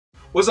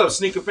What's up,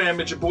 sneaker fam?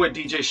 It's your boy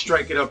DJ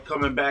Strike It Up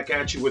coming back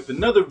at you with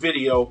another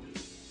video.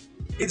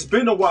 It's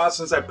been a while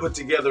since I put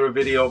together a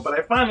video, but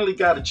I finally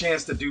got a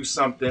chance to do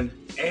something.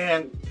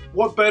 And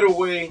what better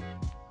way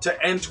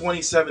to end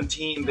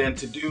 2017 than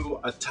to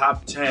do a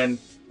top 10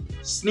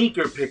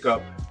 sneaker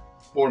pickup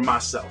for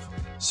myself.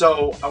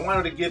 So I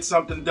wanted to get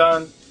something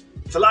done.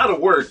 It's a lot of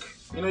work.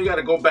 You know, you got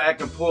to go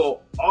back and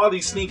pull all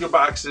these sneaker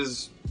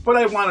boxes, but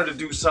I wanted to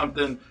do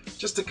something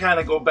just to kind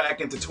of go back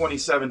into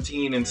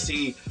 2017 and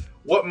see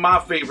what my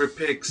favorite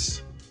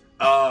picks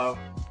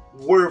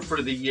were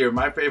for the year,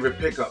 my favorite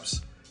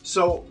pickups.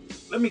 So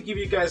let me give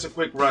you guys a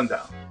quick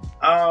rundown.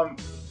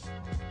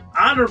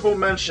 Honorable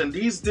mention,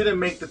 these didn't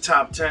make the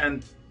top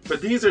 10, but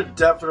these are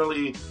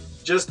definitely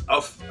just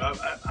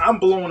I'm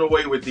blown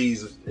away with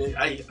these.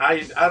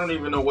 I don't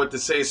even know what to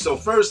say. So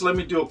first, let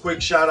me do a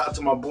quick shout out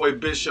to my boy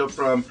Bishop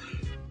from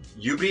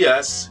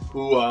UBS,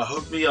 who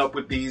hooked me up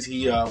with these.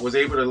 He was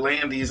able to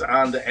land these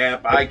on the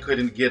app. I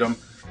couldn't get them.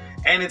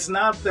 And it's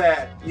not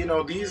that, you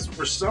know, these,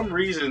 for some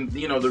reason,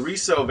 you know, the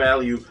resale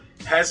value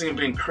hasn't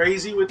been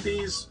crazy with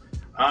these.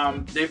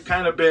 They've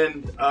kind of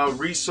been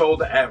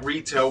resold at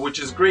retail, which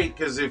is great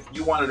because if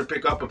you wanted to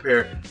pick up a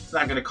pair, it's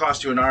not going to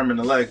cost you an arm and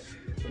a leg.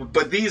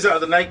 But these are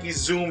the Nike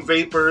Zoom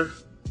Vapor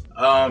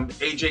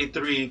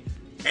AJ3.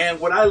 And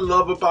what I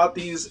love about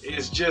these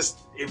is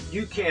just, if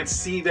you can't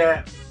see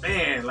that,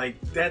 man,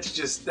 like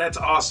that's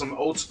awesome.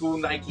 Old school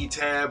Nike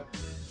tab.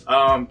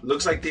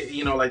 Looks like the,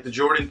 you know, like the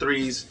Jordan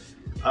 3s.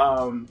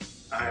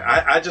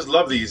 I just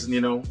love these,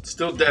 you know,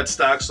 still dead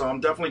stock, so I'm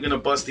definitely gonna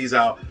bust these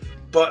out.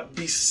 But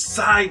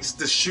besides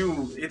the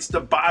shoe, it's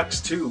the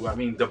box too. I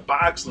mean, the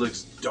box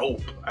looks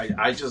dope.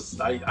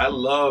 I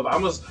love,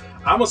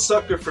 I'm a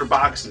sucker for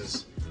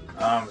boxes.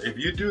 If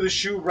you do the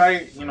shoe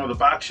right, you know, the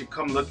box should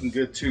come looking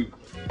good too.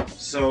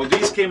 So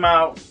these came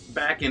out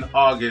back in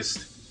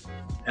August,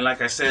 and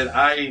like I said,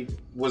 I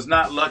was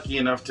not lucky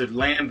enough to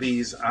land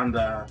these on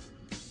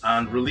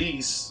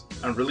release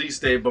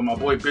day, but my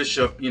boy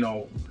Bishop, you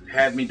know,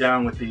 had me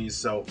down with these.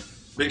 So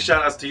big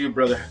shout outs to you,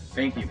 brother.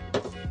 Thank you.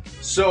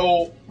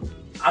 So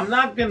I'm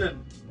not gonna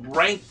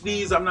rank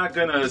these. I'm not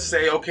gonna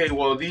say, okay,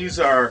 well, these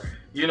are,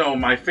 you know,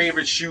 my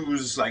favorite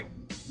shoes, like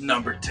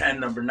number 10,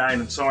 number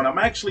 9, and so on. I'm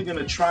actually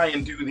gonna try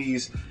and do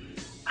these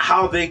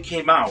how they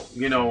came out,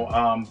 you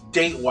know,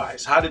 date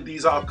wise. How did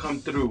these all come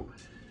through?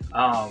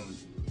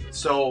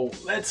 So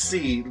let's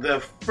see.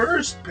 The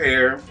first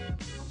pair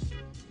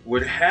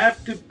would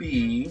have to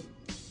be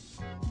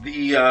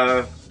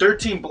the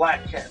 13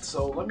 Black Cat.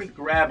 So let me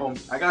grab them.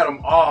 I got them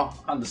all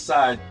on the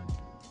side.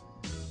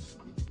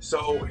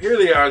 So here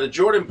they are, the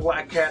Jordan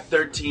Black Cat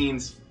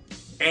 13s,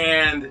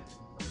 and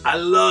I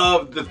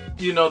love the,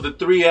 you know, the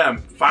 3M.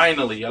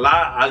 Finally,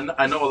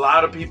 I know a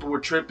lot of people were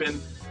tripping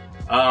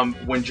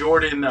when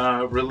Jordan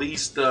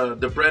released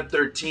the Bred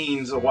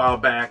 13s a while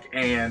back,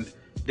 and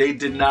they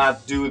did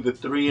not do the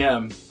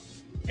 3M,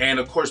 and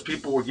of course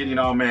people were getting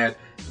all mad.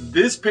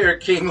 This pair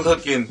came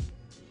looking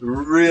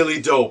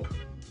really dope,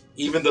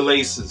 even the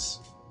laces.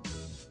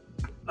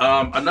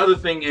 Another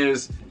thing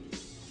is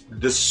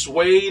the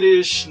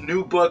suede-ish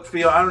nubuck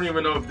feel. I don't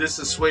even know if this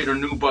is suede or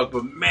nubuck,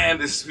 but man,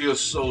 this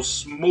feels so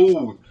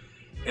smooth.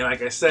 And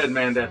like I said,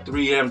 man, that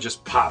 3M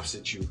just pops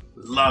at you.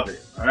 Love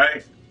it, all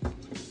right?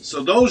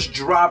 So those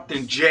dropped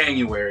in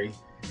January.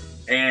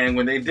 And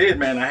when they did,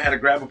 man, I had to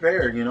grab a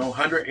pair, you know,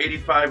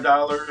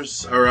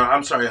 $185, or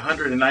I'm sorry,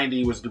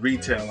 $190 was the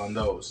retail on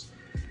those.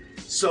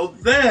 So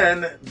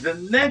then the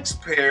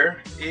next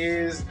pair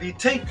is the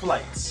Take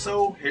Flights.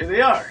 So here they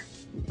are.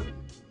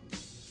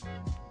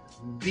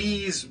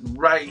 These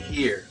right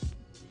here.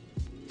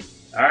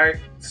 All right,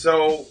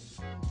 so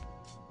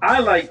I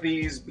like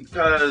these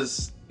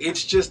because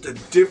it's just a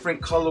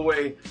different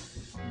colorway.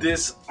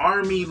 This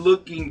army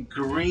looking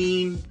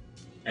green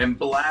and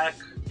black.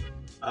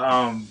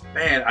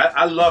 Man,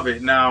 I love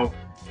it. Now,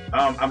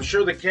 I'm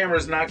sure the camera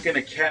is not going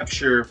to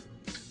capture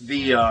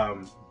the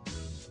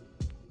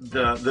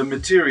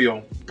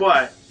material,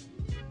 but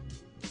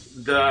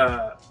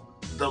the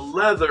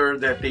leather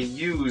that they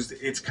used,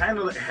 it's kind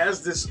of, it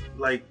has this,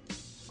 like,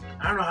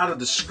 I don't know how to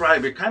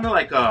describe it, kind of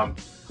like a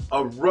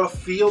rough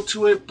feel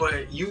to it,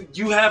 but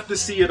you have to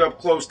see it up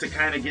close to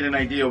kind of get an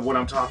idea of what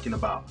I'm talking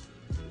about.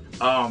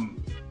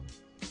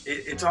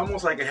 It's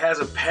almost like it has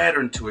a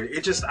pattern to it.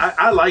 It just,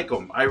 I like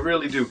them. I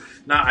really do.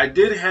 Now, I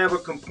did have a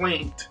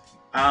complaint.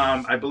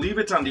 I believe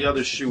it's on the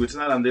other shoe. It's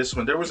not on this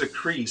one. There was a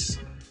crease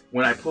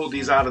when I pulled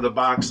these out of the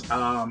box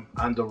on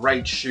the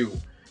right shoe.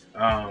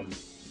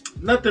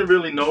 Nothing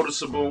really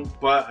noticeable,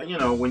 but you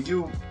know, when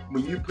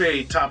you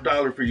pay top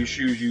dollar for your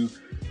shoes, you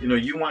know,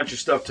 you want your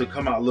stuff to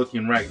come out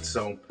looking right.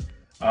 So,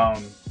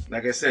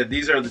 like I said,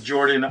 these are the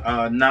Jordan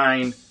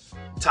 9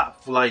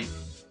 Top Flight.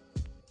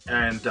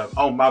 And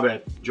oh, my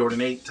bad, Jordan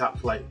 8 Top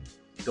Flight.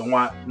 Don't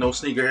want no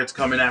sneakerheads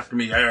coming after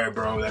me. Hey,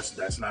 bro,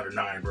 that's not a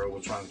 9, bro.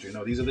 What's wrong with you?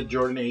 No, these are the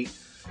Jordan 8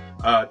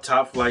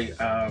 Top Flight.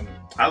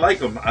 I like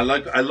them. I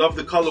love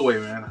the colorway,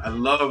 man. I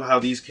love how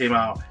these came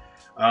out.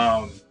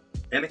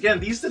 And again,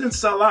 these didn't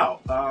sell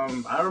out.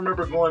 I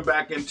remember going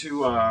back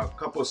into a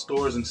couple of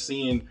stores and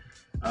seeing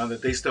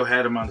that they still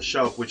had them on the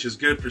shelf, which is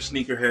good for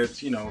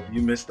sneakerheads. You know, if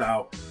you missed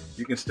out,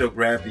 you can still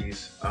grab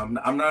these.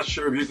 I'm not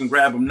sure if you can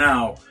grab them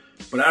now,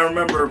 but I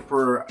remember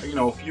for, you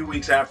know, a few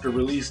weeks after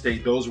release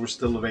date, those were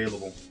still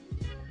available.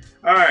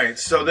 All right,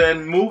 so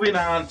then moving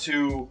on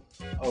to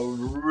a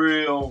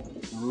real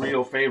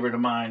favorite of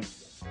mine.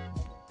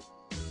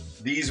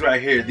 These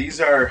right here,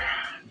 these are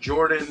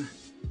Jordan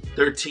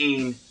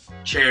 13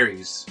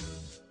 Cherries.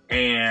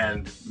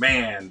 And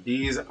man,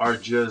 these are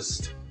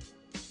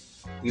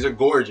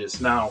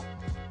gorgeous. Now,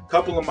 a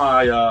couple of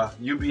my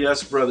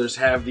UBS brothers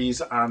have these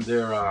on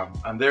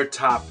their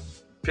top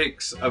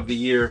picks of the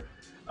year.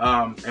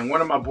 And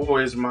one of my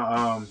boys,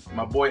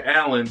 my boy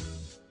Alan,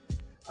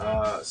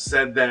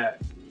 said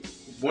that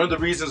one of the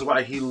reasons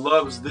why he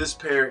loves this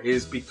pair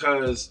is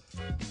because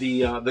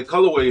the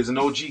colorway is an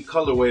OG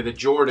colorway that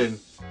Jordan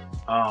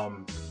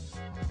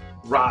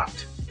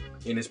rocked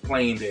in his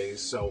playing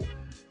days. So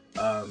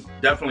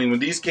definitely when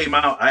these came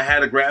out, I had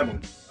to grab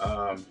them.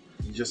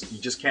 You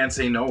just can't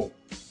say no.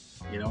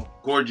 You know,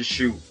 gorgeous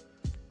shoe.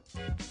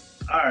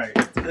 All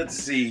right, let's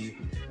see.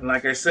 And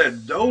like I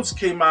said, those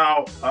came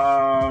out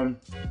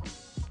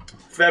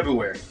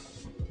February.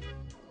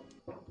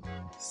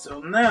 So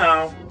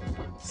now,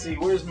 let's see,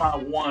 where's my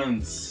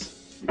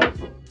ones?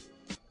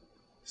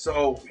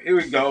 So here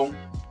we go.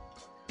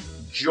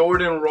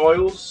 Jordan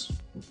Royals.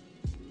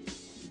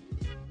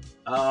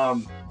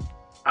 I'm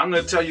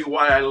gonna tell you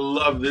why I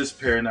love this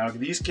pair now.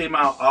 These came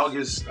out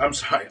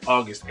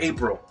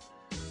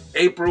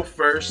April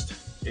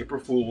 1st,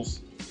 April Fools.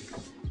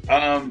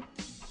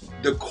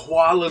 The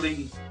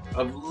quality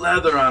of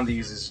leather on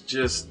these is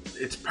just,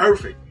 it's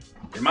perfect,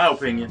 in my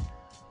opinion.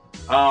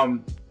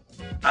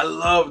 I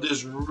love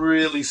this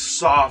really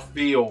soft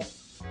feel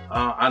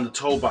on the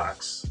toe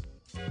box.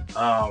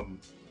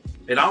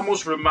 It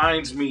almost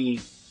reminds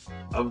me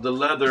of the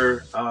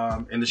leather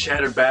in the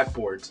shattered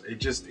backboards.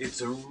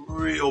 It's a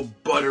real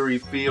buttery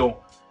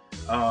feel.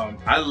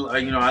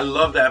 I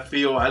love that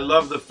feel. I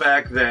love the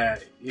fact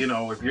that, you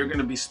know, if you're going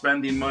to be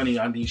spending money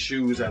on these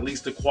shoes, at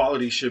least the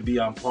quality should be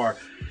on par.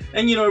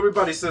 And, you know,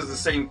 everybody says the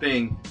same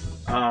thing.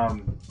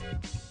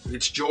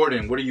 It's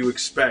Jordan. What do you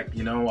expect?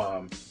 You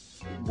know,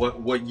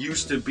 what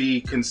used to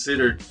be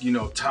considered, you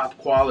know, top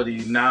quality,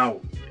 now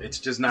it's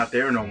just not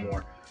there no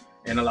more.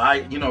 And a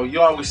lot, you know, you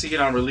always see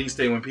it on release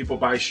day when people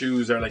buy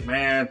shoes. They're like,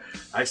 man,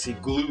 I see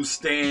glue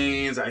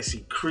stains, I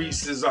see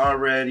creases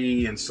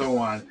already, and so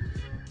on.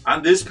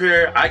 On this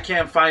pair, I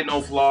can't find no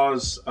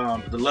flaws.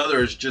 The leather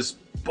is just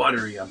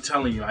buttery. I'm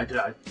telling you, I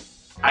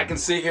can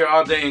sit here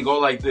all day and go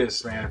like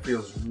this, man. It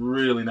feels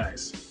really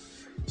nice.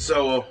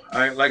 So,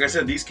 like I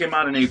said, these came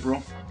out in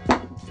April.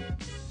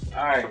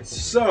 All right,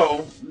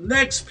 so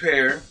next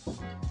pair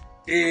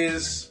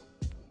is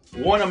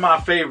one of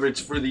my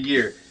favorites for the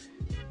year.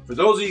 For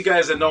those of you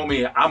guys that know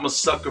me, I'm a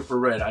sucker for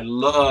red. I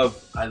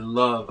love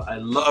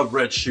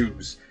red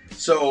shoes.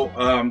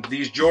 So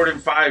these Jordan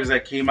 5s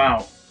that came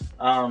out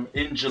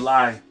in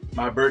July,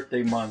 my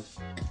birthday month,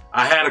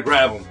 I had to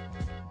grab them.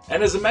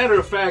 And as a matter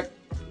of fact,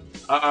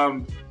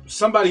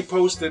 somebody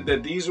posted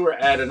that these were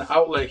at an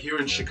outlet here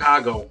in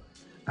Chicago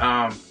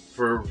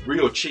for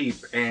real cheap,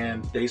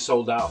 and they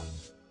sold out.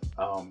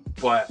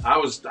 But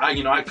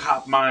I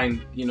copped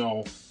mine, you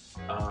know,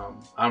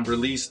 on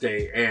release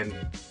day, and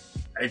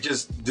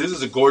this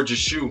is a gorgeous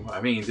shoe. I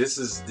mean, this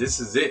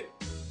is it.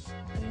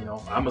 And, you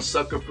know, I'm a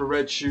sucker for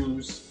red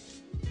shoes.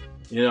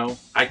 You know,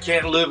 I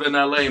can't live in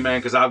LA, man,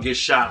 because I'll get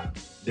shot.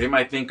 They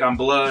might think I'm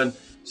blood.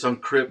 Some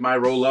crip might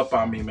roll up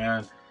on me,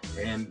 man.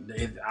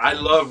 And I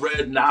love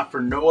red, not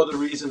for no other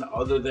reason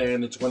other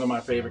than it's one of my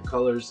favorite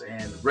colors.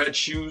 And red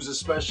shoes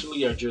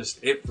especially are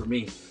just it for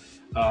me.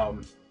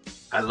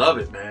 I love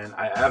it, man.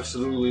 I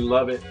absolutely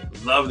love it.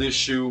 Love this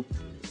shoe.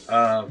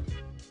 I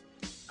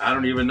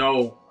don't even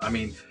know. I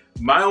mean,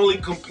 my only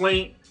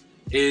complaint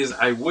is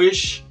I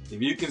wish,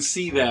 if you can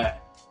see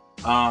that,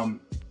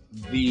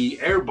 the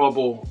air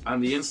bubble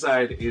on the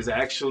inside is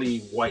actually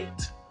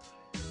white.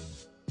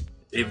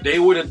 If they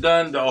would have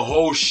done the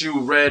whole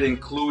shoe red,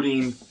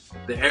 including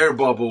the air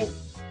bubble,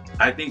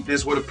 I think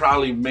this would have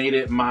probably made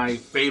it my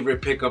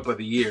favorite pickup of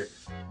the year.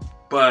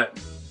 But,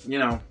 you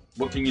know,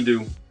 what can you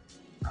do?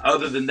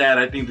 Other than that,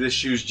 I think this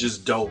shoe's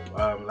just dope.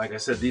 Like I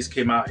said, these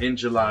came out in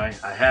July.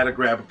 I had to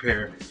grab a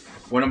pair.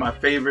 One of my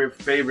favorite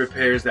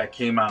pairs that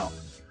came out.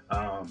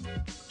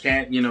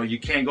 You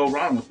can't go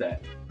wrong with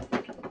that.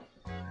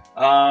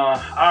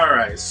 All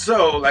right,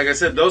 so like I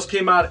said, those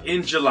came out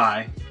in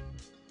July.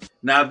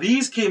 Now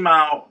these came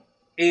out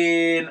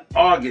in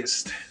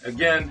August.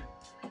 Again,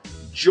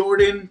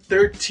 Jordan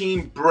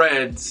 13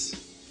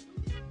 Breads.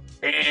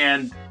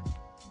 And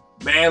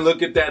man,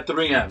 look at that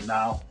 3M.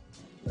 Now,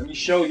 let me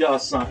show y'all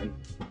something.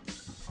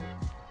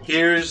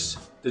 Here's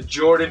the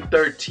Jordan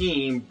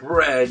 13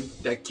 Bread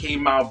that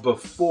came out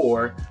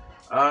before.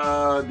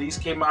 These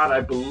came out,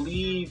 I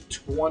believe,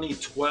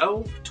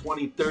 2012,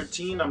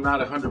 2013. I'm not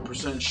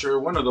 100% sure,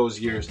 one of those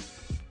years.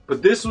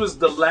 But this was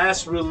the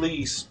last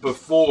release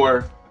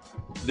before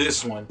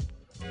this one.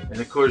 And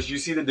of course, you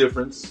see the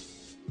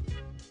difference.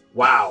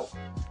 Wow.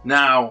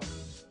 Now,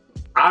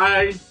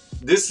 I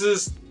this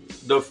is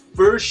the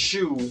first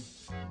shoe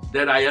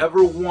that I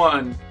ever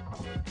won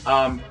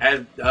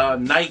at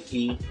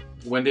Nike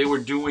when they were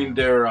doing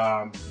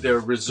their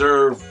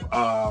reserve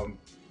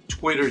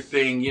Twitter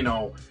thing. You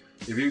know,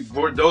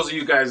 for those of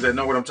you guys that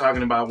know what I'm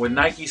talking about, when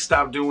Nike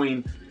stopped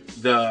doing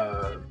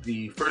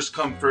the first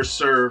come first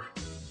serve,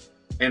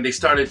 and they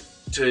started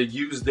to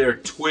use their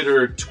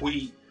Twitter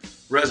tweet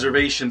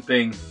reservation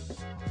thing,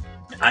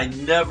 I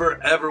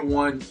never ever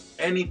won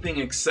anything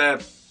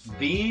except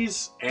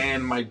these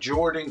and my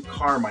Jordan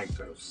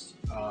Carmichaels.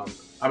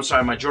 I'm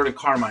sorry, my Jordan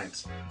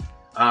Carmines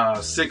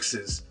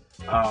 6s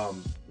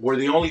were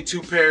the only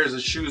 2 pairs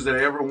of shoes that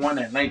I ever won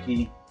at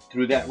Nike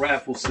through that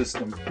raffle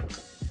system.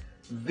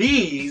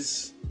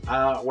 These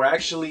were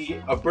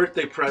actually a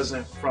birthday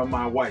present from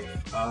my wife.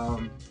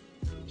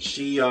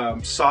 She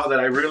saw that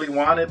I really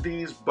wanted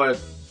these,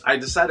 but I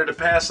decided to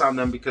pass on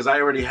them because I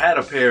already had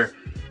a pair.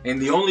 And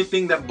the only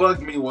thing that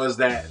bugged me was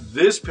that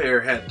this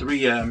pair had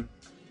 3M.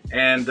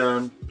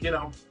 And, you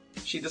know,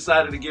 she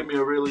decided to give me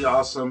a really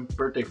awesome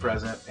birthday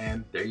present.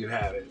 And there you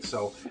have it.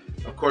 So,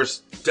 of course,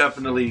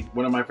 definitely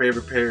one of my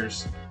favorite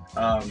pairs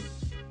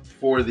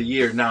for the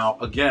year. Now,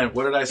 again,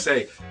 what did I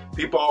say?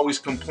 People always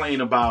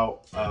complain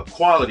about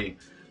quality.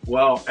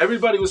 Well,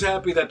 everybody was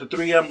happy that the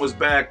 3M was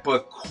back,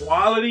 but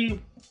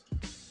quality,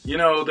 you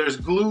know, there's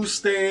glue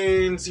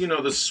stains, you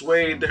know, the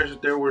suede,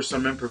 there were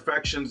some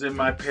imperfections in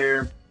my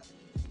pair.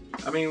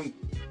 I mean,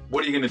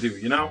 what are you gonna do,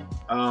 you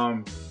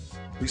know?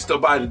 We still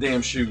buy the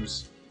damn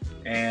shoes.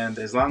 And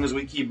as long as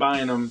we keep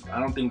buying them, I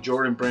don't think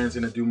Jordan Brand's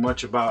gonna do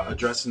much about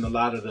addressing a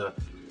lot of the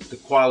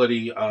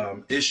quality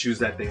issues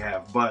that they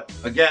have. But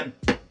again,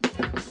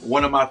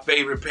 one of my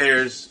favorite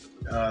pairs,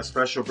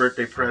 special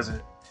birthday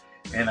present.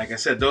 And like I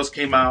said, those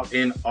came out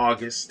in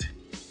August.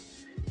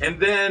 And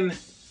then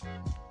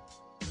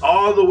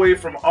all the way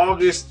from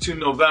August to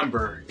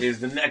November is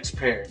the next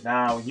pair.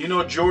 Now, you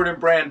know Jordan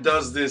Brand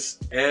does this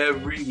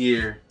every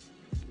year.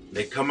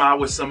 They come out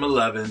with some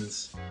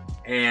 11s.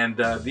 And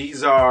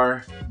these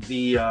are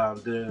the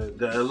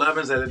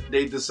 11s that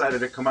they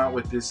decided to come out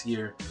with this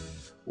year.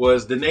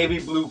 Was the navy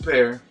blue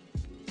pair.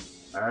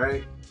 All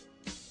right.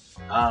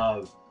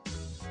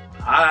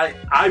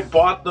 I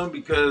bought them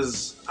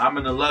because I'm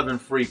an 11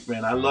 freak,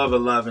 man. I love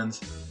 11s.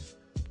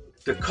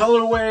 The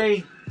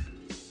colorway,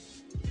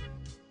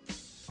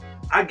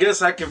 I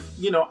guess I can,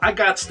 you know, I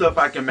got stuff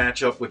I can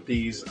match up with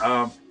these.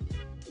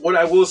 What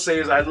I will say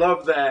is I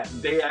love that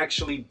they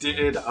actually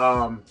did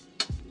a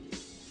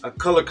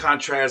color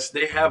contrast.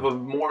 They have a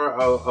more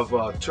of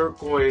a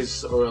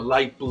turquoise or a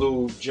light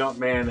blue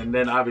Jumpman, and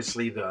then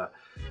obviously the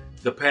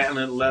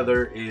patent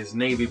leather is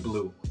navy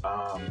blue.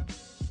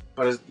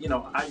 But you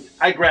know,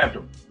 I grabbed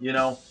them, you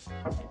know.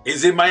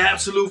 Is it my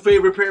absolute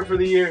favorite pair for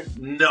the year?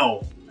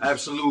 No,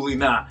 absolutely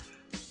not.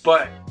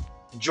 But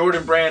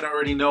Jordan Brand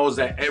already knows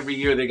that every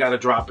year they got to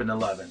drop an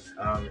 11.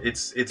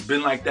 It's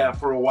been like that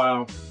for a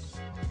while.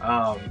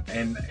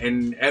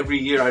 And every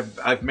year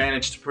I've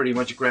managed to pretty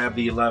much grab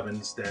the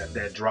 11s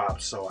that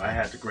drop, so I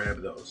had to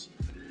grab those.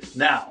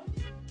 Now,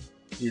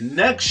 the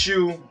next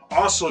shoe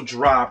also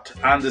dropped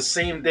on the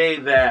same day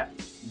that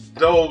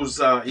those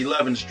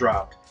 11s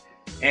dropped,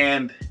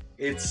 and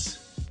it's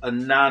a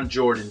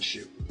non-Jordan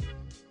shoe.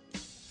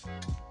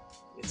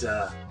 It's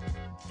a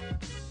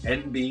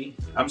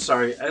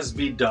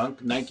SB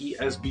Dunk, Nike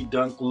SB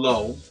Dunk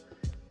Low,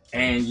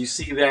 and you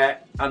see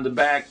that on the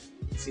back.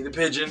 See the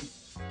pigeon?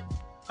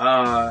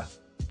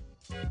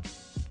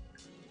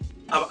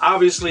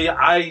 Obviously,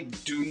 I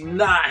do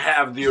not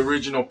have the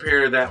original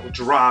pair that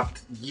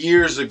dropped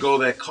years ago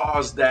that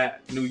caused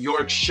that New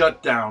York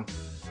shutdown.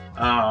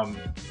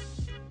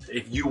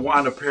 If you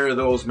want a pair of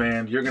those,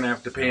 man, you're gonna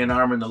have to pay an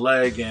arm and a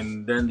leg,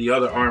 and then the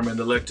other arm and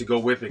the leg to go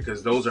with it,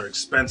 because those are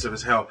expensive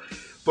as hell.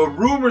 But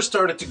rumors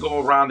started to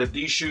go around that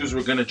these shoes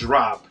were gonna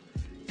drop,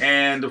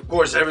 and of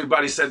course,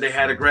 everybody said they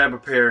had to grab a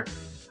pair.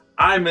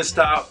 I missed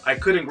out. I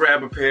couldn't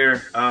grab a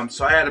pair,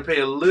 so I had to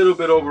pay a little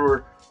bit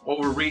over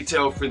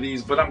retail for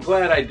these, but I'm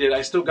glad I did.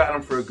 I still got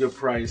them for a good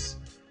price.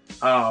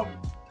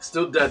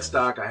 Still dead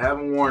stock. I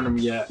haven't worn them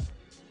yet,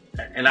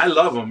 and I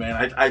love them,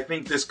 man. I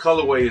think this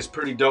colorway is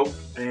pretty dope,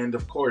 and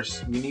of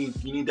course, you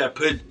need that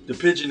the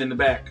pigeon in the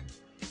back.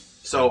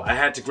 So I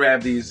had to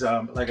grab these.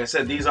 Like I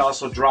said, these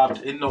also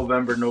dropped in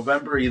November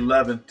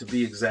 11th to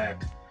be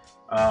exact.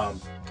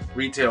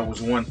 Retail was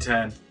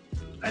 $110.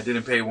 I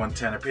didn't pay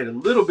 $110. I paid a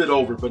little bit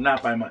over, but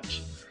not by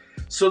much.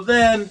 So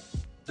then,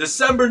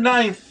 December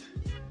 9th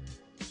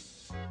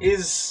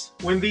is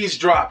when these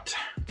dropped.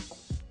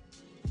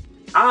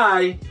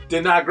 I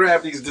did not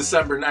grab these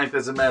December 9th,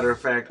 as a matter of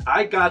fact.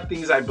 I got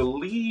these, I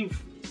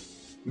believe,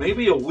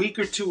 maybe a week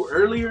or two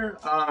earlier.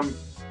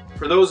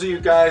 For those of you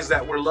guys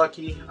that were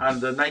lucky on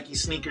the Nike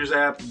Sneakers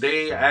app,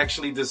 they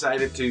actually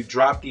decided to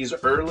drop these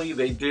early.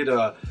 They did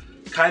a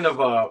kind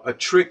of a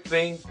trick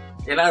thing.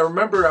 And I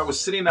remember I was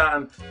sitting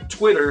on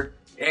Twitter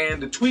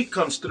and the tweet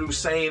comes through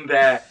saying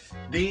that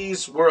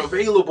these were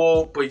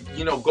available, but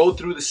you know, go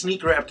through the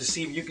sneaker app to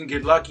see if you can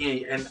get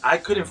lucky. And I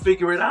couldn't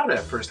figure it out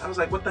at first. I was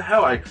like, what the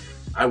hell?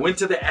 I went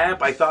to the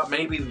app. I thought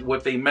maybe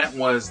what they meant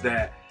was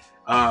that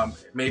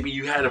Maybe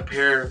you had a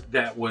pair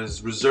that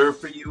was reserved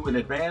for you in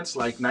advance,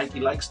 like Nike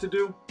likes to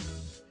do.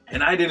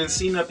 And I didn't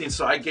see nothing,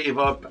 so I gave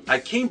up. I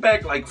came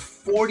back like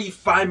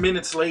 45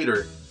 minutes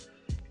later,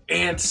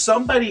 and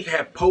somebody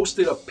had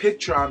posted a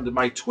picture on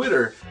my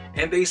Twitter,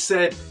 and they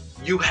said,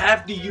 you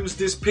have to use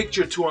this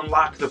picture to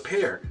unlock the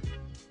pair.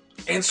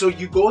 And so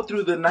you go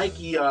through the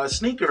Nike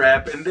sneaker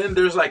app, and then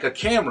there's like a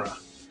camera.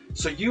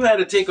 So you had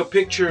to take a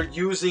picture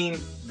using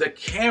the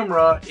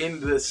camera in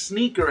the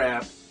sneaker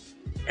app.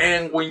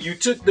 And when you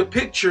took the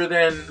picture,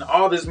 then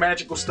all this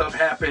magical stuff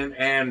happened,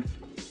 and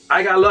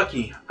I got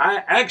lucky.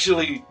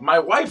 My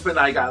wife and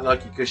I got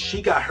lucky because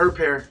she got her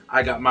pair,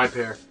 I got my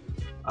pair.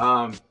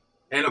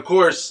 And of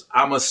course,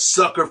 I'm a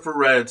sucker for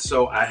red,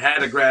 so I had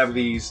to grab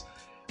these.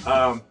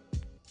 I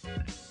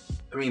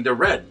mean, they're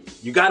red.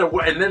 You gotta,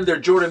 and then they're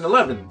Jordan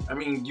 11. I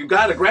mean, you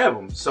gotta grab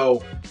them.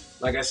 So,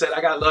 like I said,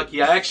 I got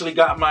lucky. I actually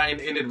got mine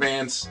in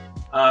advance,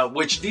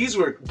 which these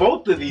were,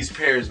 both of these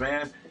pairs,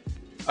 man.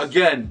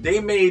 Again, they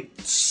made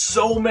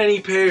so many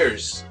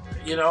pairs,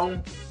 you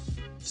know?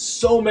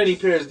 So many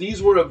pairs.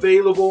 These were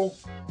available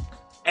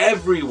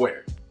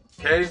everywhere,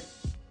 okay?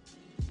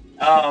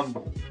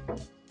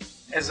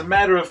 As a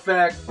matter of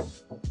fact,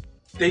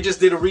 they just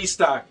did a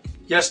restock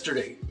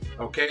yesterday,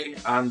 okay?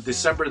 On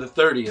December the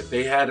 30th,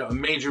 they had a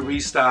major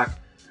restock,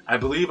 I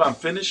believe, on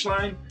Finish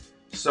Line.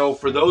 So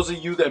for those of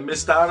you that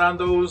missed out on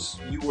those,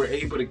 you were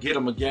able to get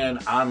them again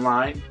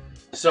online.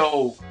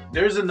 So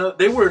there's enough,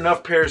 there were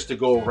enough pairs to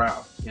go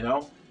around, you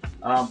know?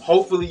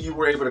 Hopefully you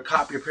were able to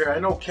cop your pair. I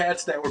know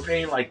cats that were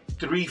paying like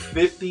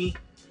 $350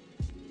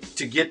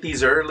 to get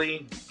these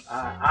early.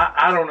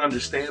 I don't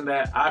understand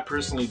that. I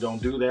personally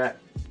don't do that.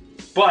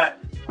 But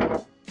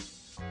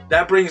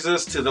that brings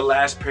us to the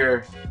last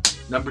pair,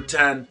 number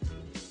 10.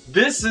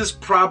 This is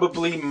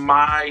probably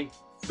my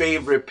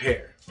favorite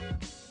pair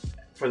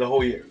for the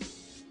whole year.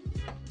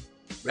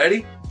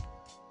 Ready?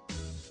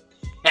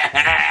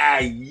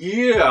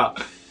 Yeah.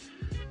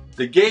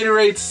 The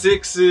Gatorade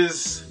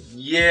 6s.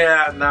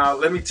 Yeah, now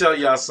let me tell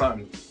y'all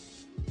something.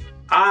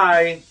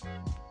 I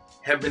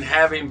have been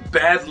having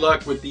bad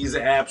luck with these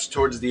apps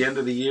towards the end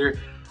of the year.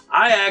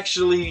 I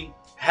actually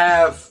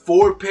have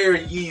 4 pair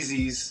of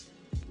Yeezys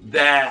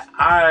that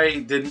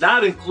I did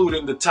not include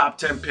in the top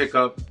 10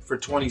 pickup for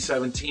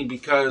 2017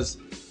 because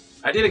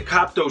I didn't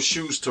cop those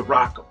shoes to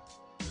rock them.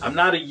 I'm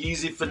not a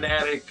Yeezy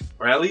fanatic,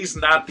 or at least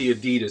not the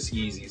Adidas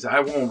Yeezys. I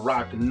won't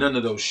rock none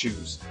of those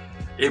shoes.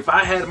 If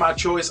I had my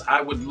choice,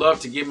 I would love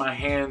to get my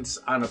hands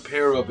on a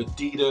pair of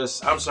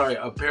Adidas, I'm sorry,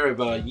 a pair of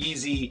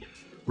Yeezy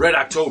Red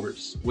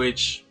Octobers,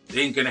 which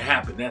ain't gonna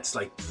happen. That's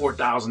like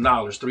 $4,000,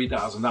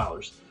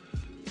 $3,000.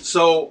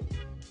 So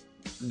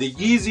the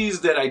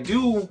Yeezys that I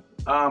do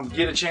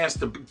get a chance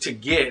to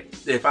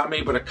get, if I'm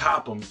able to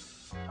cop them,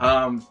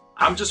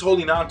 I'm just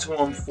holding on to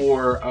them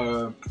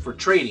for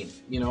trading,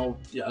 you know,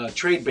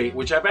 trade bait,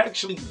 which I've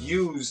actually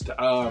used.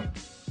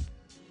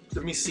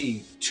 Let me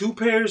see, 2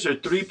 pairs or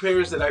 3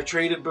 pairs that I've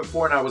traded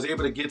before, and I was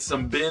able to get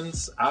some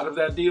bins out of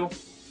that deal.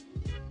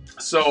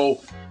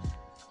 So,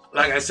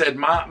 like I said,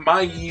 my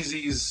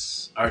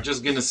Yeezys are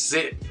just gonna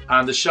sit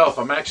on the shelf.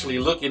 I'm actually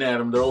looking at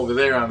them; they're over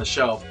there on the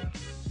shelf,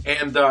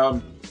 and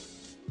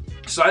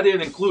so I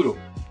didn't include them.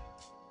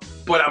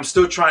 But I'm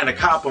still trying to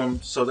cop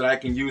them so that I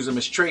can use them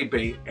as trade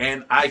bait,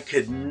 and I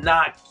could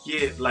not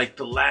get like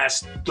the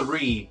last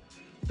 3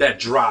 that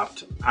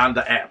dropped on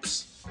the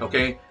apps.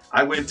 Okay.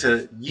 I went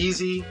to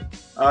Yeezy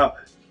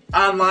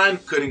online,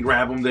 couldn't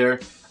grab them there.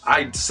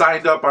 I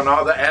signed up on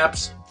all the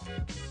apps,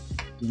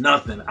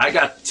 nothing. I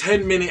got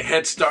 10-minute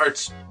head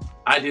starts.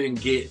 I didn't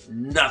get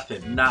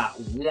nothing, not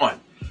one.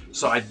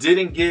 So I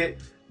didn't get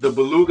the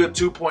Beluga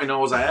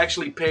 2.0s. I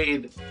actually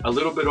paid a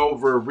little bit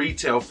over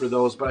retail for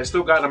those, but I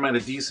still got them at a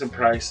decent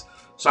price.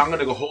 So I'm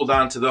gonna go hold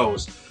on to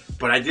those.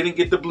 But I didn't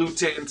get the blue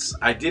tints.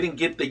 I didn't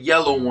get the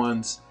yellow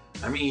ones.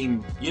 I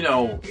mean, you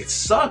know, it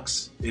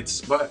sucks.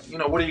 But you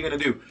know, what are you gonna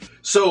do?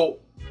 So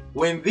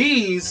when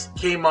these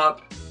came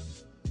up,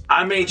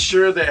 I made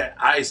sure that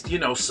I, you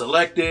know,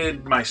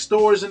 selected my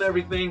stores and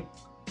everything.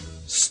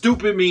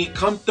 Stupid me,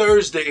 come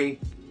Thursday,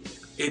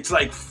 it's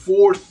like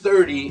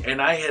 4:30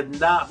 and I had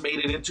not made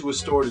it into a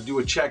store to do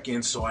a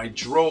check-in. So I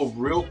drove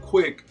real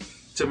quick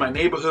to my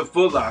neighborhood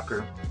Foot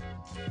Locker.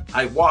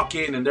 I walk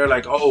in and they're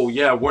like, oh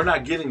yeah, we're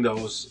not getting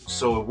those.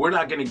 So if we're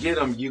not gonna get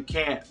them, you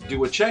can't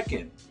do a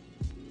check-in.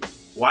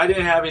 Well, I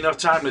didn't have enough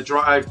time to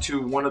drive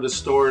to one of the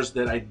stores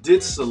that I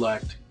did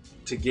select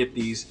to get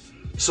these.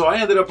 So I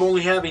ended up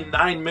only having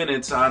 9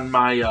 minutes on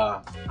my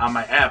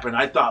app, and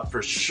I thought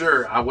for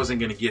sure I wasn't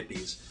gonna get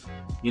these,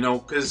 you know,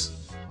 because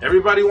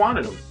everybody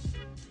wanted them.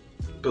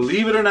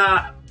 Believe it or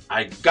not,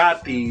 I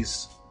got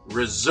these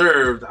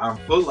reserved on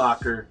Foot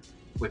Locker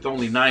with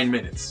only 9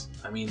 minutes.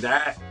 I mean,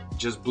 that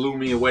just blew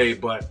me away.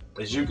 But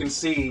as you can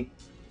see,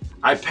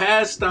 I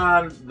passed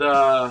on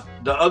the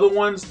other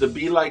ones, the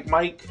Be Like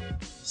Mike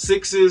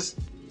 6s.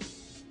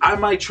 I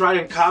might try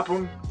and cop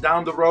them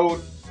down the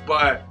road,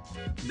 but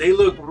they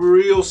look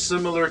real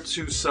similar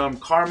to some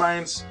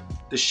Carmines.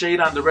 The shade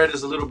on the red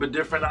is a little bit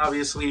different,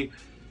 obviously,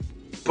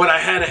 but I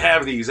had to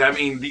have these. I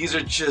mean, these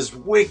are just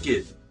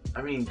wicked.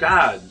 I mean,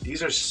 God,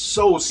 these are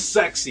so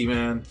sexy,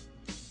 man.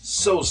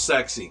 So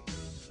sexy.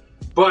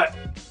 But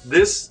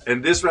this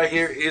right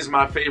here is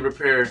my favorite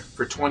pair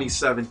for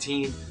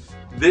 2017.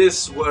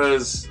 This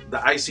was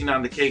the icing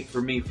on the cake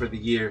for me for the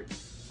year.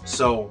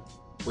 So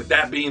with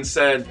that being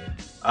said,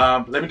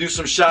 let me do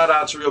some shout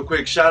outs real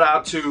quick. Shout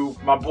out to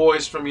my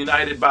boys from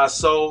United by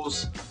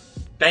Souls.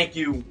 Thank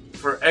you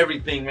for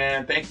everything,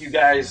 man. Thank you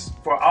guys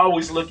for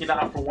always looking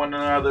out for one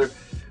another.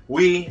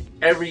 We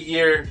every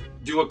year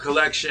do a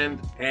collection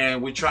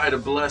and we try to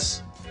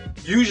bless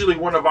usually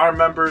one of our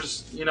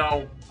members, you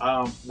know,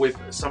 with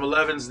some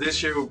 11s.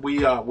 This year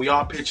we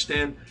all pitched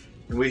in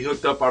and we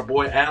hooked up our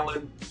boy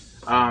Alan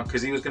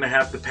because he was going to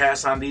have to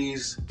pass on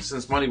these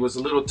since money was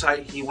a little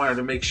tight. He wanted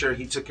to make sure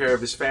he took care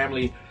of his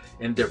family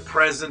and their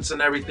presents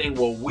and everything.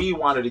 Well, we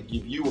wanted to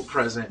give you a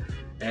present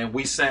and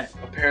we sent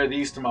a pair of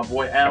these to my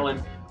boy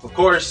Alan. Of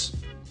course,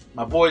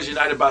 my boys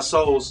United by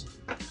Souls,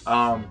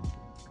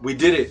 we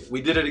did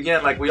it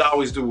again like we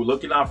always do. We're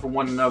looking out for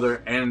one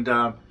another. And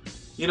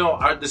you know,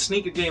 the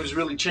sneaker game's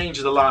really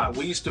changed a lot.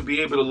 We used to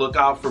be able to look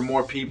out for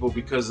more people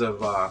because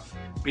of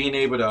being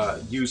able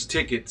to use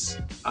tickets,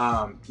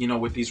 you know,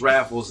 with these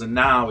raffles, and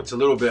now it's a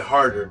little bit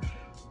harder.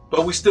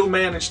 But we still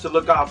manage to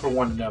look out for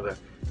one another.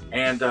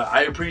 And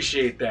I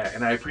appreciate that,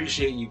 and I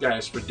appreciate you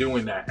guys for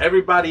doing that.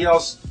 Everybody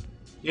else,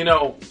 you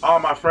know, all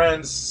my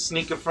friends,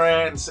 sneaker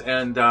friends,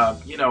 and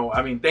you know,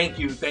 I mean, thank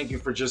you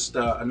for just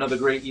another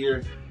great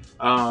year.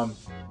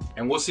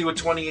 And we'll see what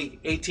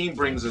 2018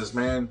 brings us,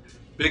 man.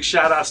 Big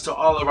shout outs to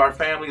all of our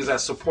families that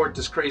support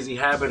this crazy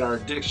habit, our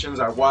addictions,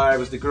 our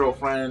wives, the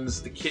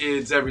girlfriends, the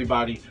kids,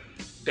 everybody.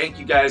 Thank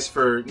you guys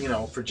for, you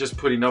know, for just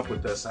putting up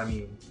with us. I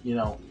mean, you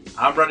know,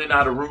 I'm running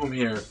out of room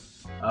here.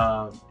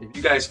 If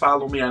you guys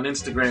follow me on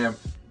Instagram,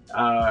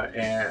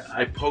 and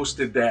I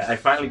posted that I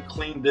finally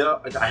cleaned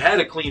up. I had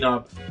to clean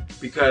up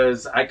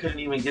because I couldn't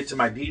even get to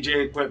my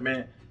DJ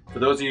equipment. For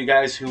those of you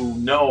guys who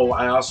know,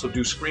 I also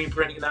do screen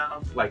printing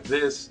now, like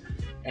this.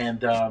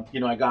 And you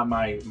know, I got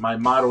my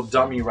model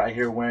dummy right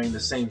here wearing the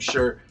same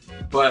shirt.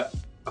 But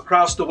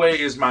across the way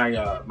is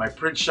my my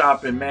print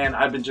shop, and man,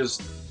 I've been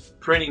just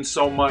printing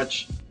so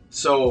much.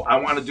 So I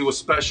want to do a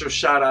special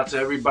shout out to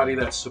everybody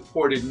that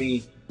supported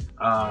me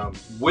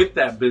with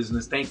that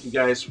business. Thank you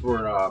guys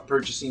for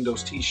purchasing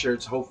those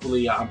t-shirts.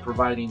 Hopefully I'm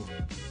providing,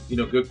 you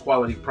know, good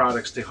quality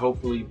products to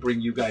hopefully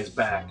bring you guys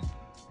back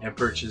and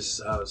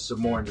purchase some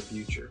more in the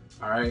future.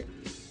 All right,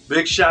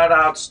 big shout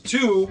outs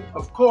to,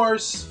 of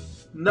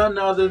course, none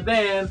other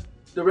than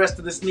the rest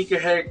of the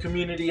sneakerhead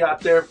community out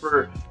there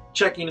for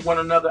checking one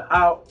another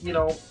out, you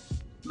know,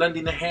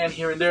 lending a hand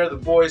here and there. The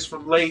boys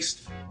from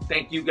Laced,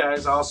 thank you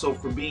guys also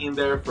for being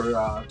there,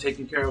 for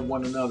taking care of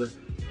one another.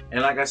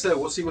 And like I said,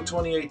 we'll see what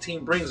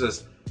 2018 brings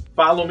us.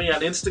 Follow me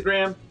on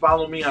Instagram,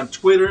 follow me on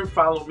Twitter,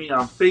 follow me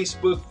on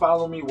Facebook,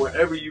 follow me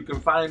wherever you can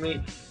find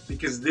me,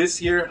 because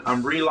this year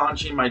I'm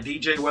relaunching my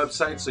DJ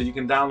website so you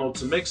can download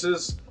some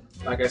mixes.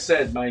 Like I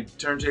said, my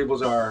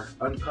turntables are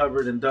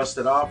uncovered and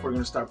dusted off. We're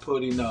going to start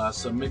putting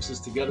some mixes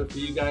together for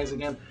you guys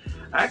again.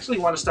 I actually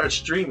want to start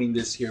streaming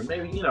this year.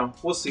 Maybe, you know,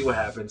 we'll see what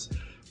happens.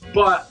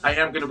 But I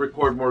am going to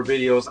record more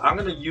videos. I'm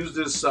going to use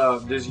this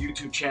this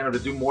YouTube channel to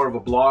do more of a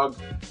blog.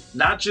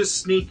 Not just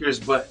sneakers,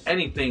 but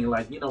anything.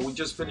 Like, you know, we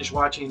just finished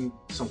watching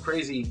some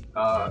crazy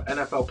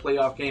NFL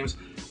playoff games.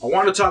 I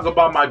want to talk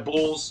about my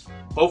Bulls.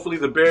 Hopefully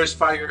the Bears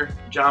fire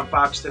John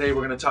Fox today.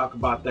 We're going to talk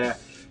about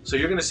that. So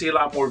you're going to see a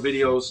lot more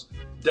videos.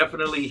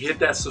 Definitely hit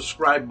that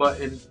subscribe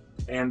button,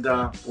 and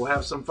we'll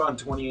have some fun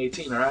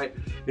 2018, all right?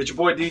 It's your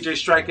boy DJ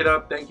Strike It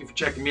Up. Thank you for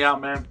checking me out,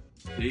 man.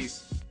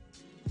 Peace.